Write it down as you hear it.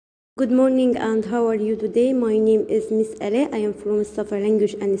Good morning and how are you today? My name is Miss Ale. I am from Mustafa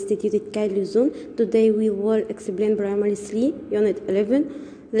Language and Institute at Luzon. Today we will explain Primary 3, Unit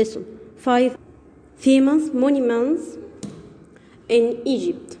 11, Lesson 5. Famous monuments in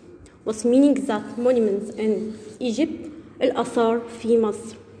Egypt. What's meaning that monuments in Egypt الآثار في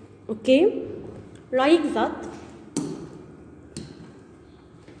مصر. Okay? Like that.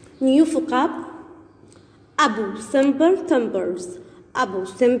 New vocab. Abu Simbel timbers. Abu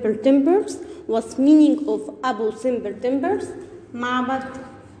Simbel timbers. What's meaning of Abu Simbel timbers? معبد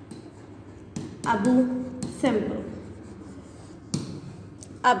Abu Simbel.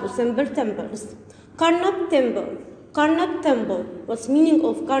 Abu Simbel timbers. Karnak temple. Karnak temple. What's meaning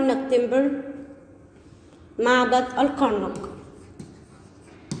of Karnak temple? معبد الكرنك.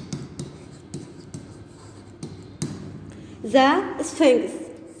 The Sphinx.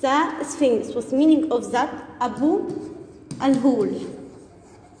 The Sphinx. What's meaning of that? Abu al-Hul.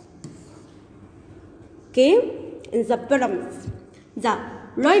 Okay? In the pyramids. The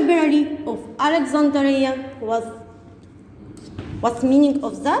Library of Alexandria was. What's meaning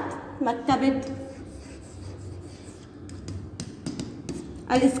of that? مكتبة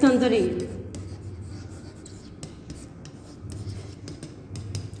الإسكندرية.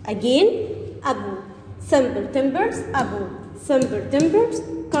 Again, Abu Simbel timbers, Abu Simbel timbers,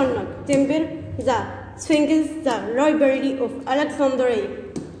 Karnak timber, the Sphinx, the Library of Alexandria.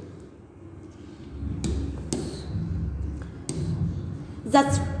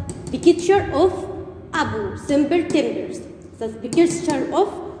 That's the picture of Abu Simbel timbers. That's the picture of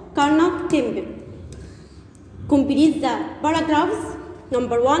Karnak timber. Complete the paragraphs.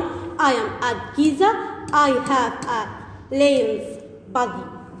 Number 1, I am at Giza. I have a lion's body.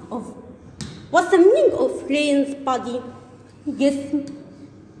 What's the meaning of lion's body? جسم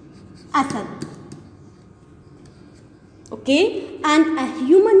أسد. Okay? And a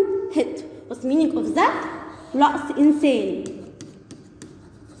human head. What's the meaning of that? رأس إنسان.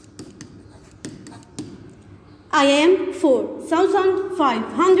 I am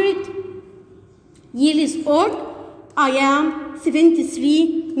 4,500 years old. I am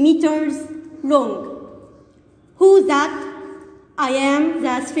 73 meters long. Who that? I am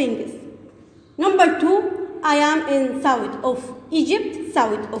the Sphinx. Number 2, I am in south of Egypt.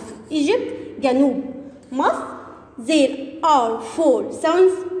 South of Egypt, جنوب مصر. There are 4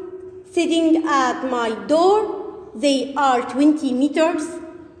 sons sitting at my door. They are 20 meters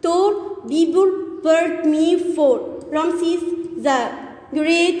tall. People birthed me for Ramses the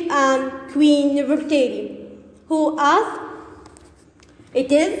Great and Queen Nefertari. Who asked?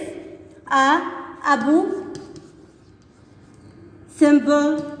 It is a Abu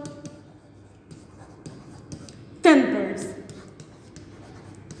Simbel timbers.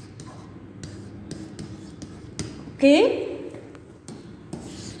 Okay?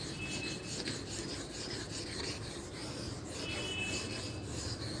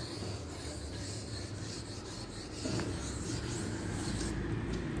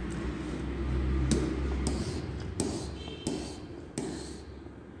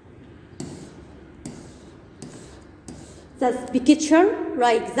 That's the picture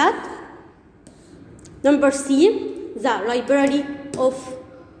like that. Number C, the Library of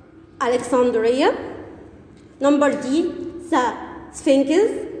Alexandria. Number D, the Sphinx.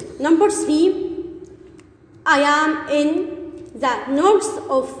 Number 3, I am in the north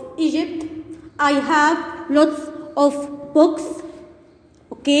of Egypt. I have lots of books.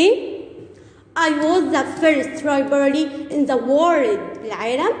 Okay? I was the first library in the world.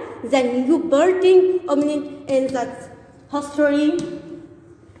 العالم. The new building opening in that history.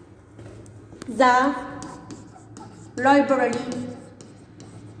 The Library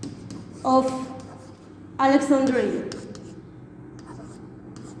of Alexandria.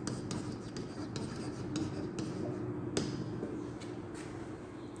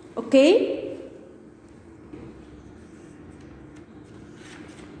 Okay?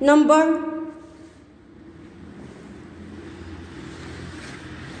 Number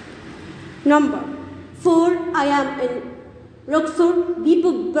 4, I am in Luxor.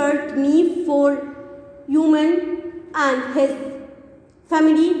 People birthed me for human and his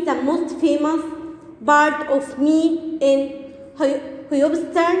family. The most famous part of me in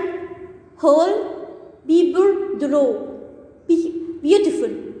Houston Hall. People draw beautiful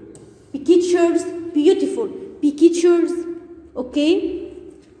pictures, okay,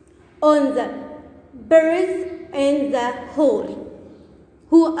 on the birds in the hall.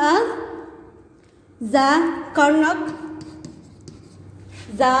 Who are the Karnak?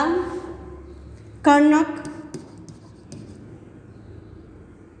 The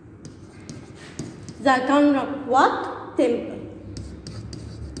Karnak what? Temple.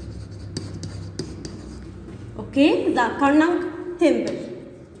 Okay, the Karnak temple.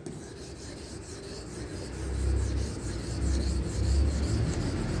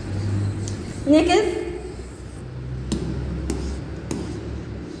 Next,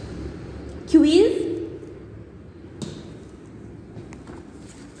 quiz.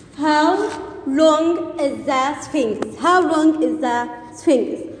 How long is the Sphinx? How long is the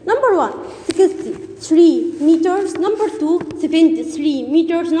Sphinx? Number 1, 63 meters. Number 2, 73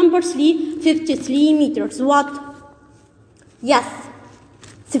 meters. Number 3, 53 meters. What? Yes,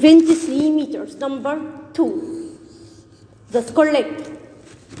 73 meters. Number 2. That's correct.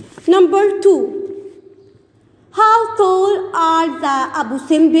 Number 2. How tall are the Abu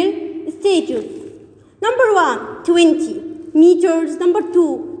Simbel statues? Number 1, 20 meters. Number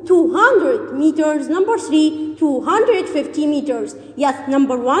 2, 200 meters. Number 3, 250 meters. Yes,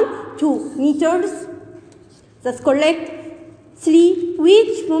 number 1, 2 meters. That's correct. 3.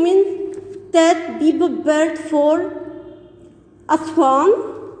 Which moment did people build for Aswan?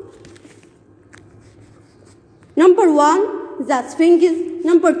 Number 1, the Sphinx.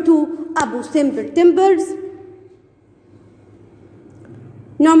 Number 2, Abu Simbel temples.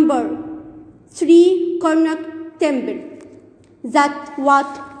 Number 3, Karnak temple. That what?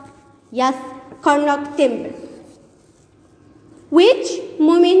 Yes, Karnak temple. Which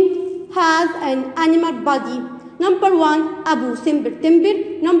moment has an animal body? Number 1, Abu Simbel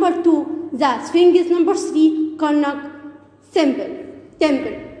temple. Number 2, the Sphinx. Number 3, Karnak temple.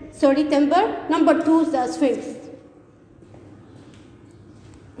 Temple. Number 2, the Sphinx.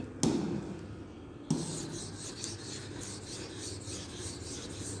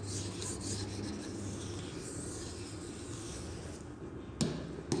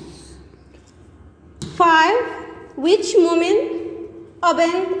 Which moment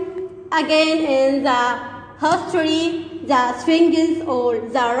opened again in the history the Sphinx or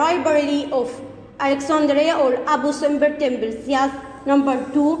the library of Alexandria or Abu Simbel temples? Yes, number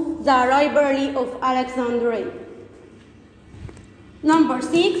 2, the library of Alexandria. Number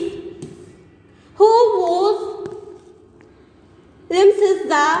 6, who was Ramses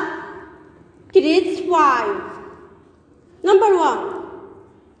the Great's wife? Number 1,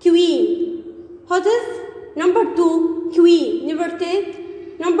 Queen Hattusa. Number 2, Queen Nefertiti.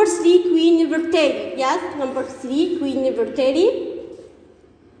 Number 3, Queen Nefertiti. Yes, number 3, Queen Nefertiti.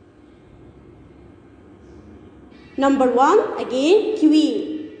 Number 1, again,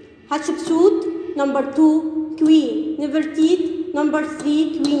 Queen Hatshepsut. Number 2, Queen Nefertiti. Number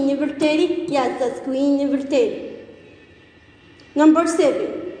 3, Queen Nefertiti. Yes, that's Queen Nefertiti. Number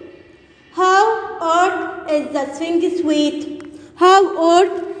 7, how old is the Sphinx weight? How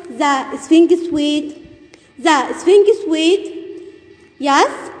old the Sphinx weight? The Sphinx weight, yes.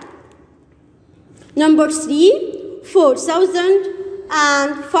 Number 3,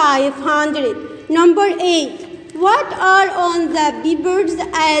 4,500. Number 8, what are on the papers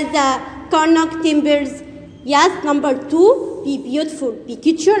as the Karnak temples? Yes, number 2, be beautiful, be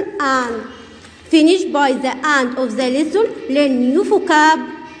cultural, and finish by the end of the lesson, learn new vocab.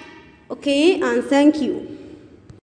 Okay, and thank you.